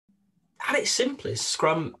At its simplest,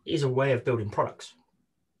 Scrum is a way of building products.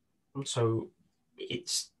 So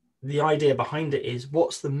it's the idea behind it is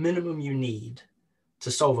what's the minimum you need to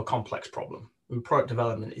solve a complex problem. And product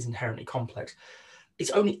development is inherently complex.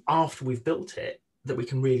 It's only after we've built it that we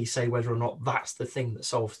can really say whether or not that's the thing that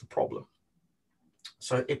solves the problem.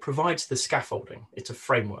 So it provides the scaffolding. It's a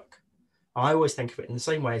framework. I always think of it in the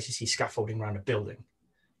same way as you see scaffolding around a building.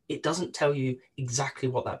 It doesn't tell you exactly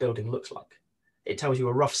what that building looks like. It tells you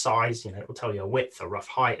a rough size, it will tell you a width, a rough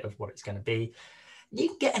height of what it's going to be. You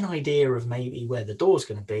can get an idea of maybe where the door's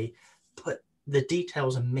going to be, but the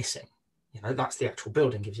details are missing. That's the actual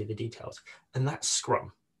building gives you the details. And that's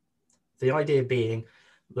Scrum. The idea being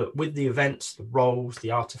that with the events, the roles, the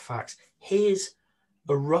artifacts, here's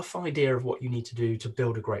a rough idea of what you need to do to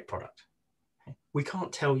build a great product. We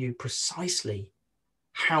can't tell you precisely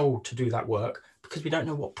how to do that work because we don't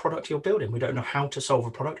know what product you're building. We don't know how to solve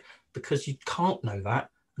a product because you can't know that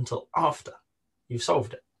until after you've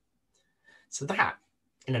solved it. So that,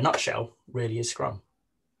 in a nutshell, really is Scrum.